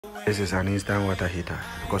This is an instant water heater.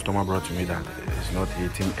 The customer brought to me that it's not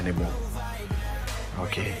heating anymore.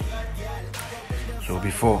 Okay. So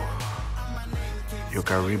before you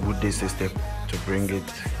can reboot this system to bring it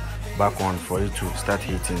back on for it to start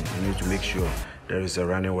heating, you need to make sure there is a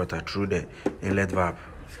running water through the inlet valve.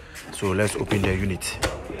 So let's open the unit.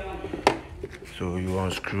 So you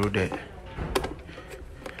unscrew the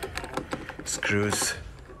screws,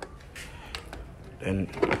 then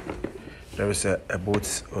there is a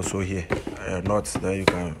bolt also here, a nut that you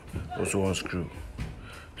can also unscrew.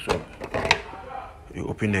 So you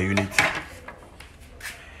open the unit.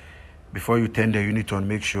 Before you turn the unit on,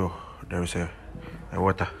 make sure there is a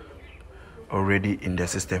water already in the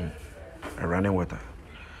system, a running water.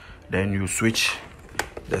 Then you switch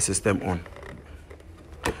the system on.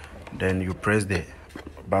 Then you press the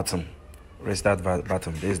button, restart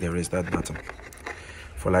button. This is the restart button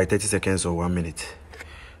for like 30 seconds or 1 minute.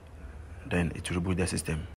 Then it will reboot the system.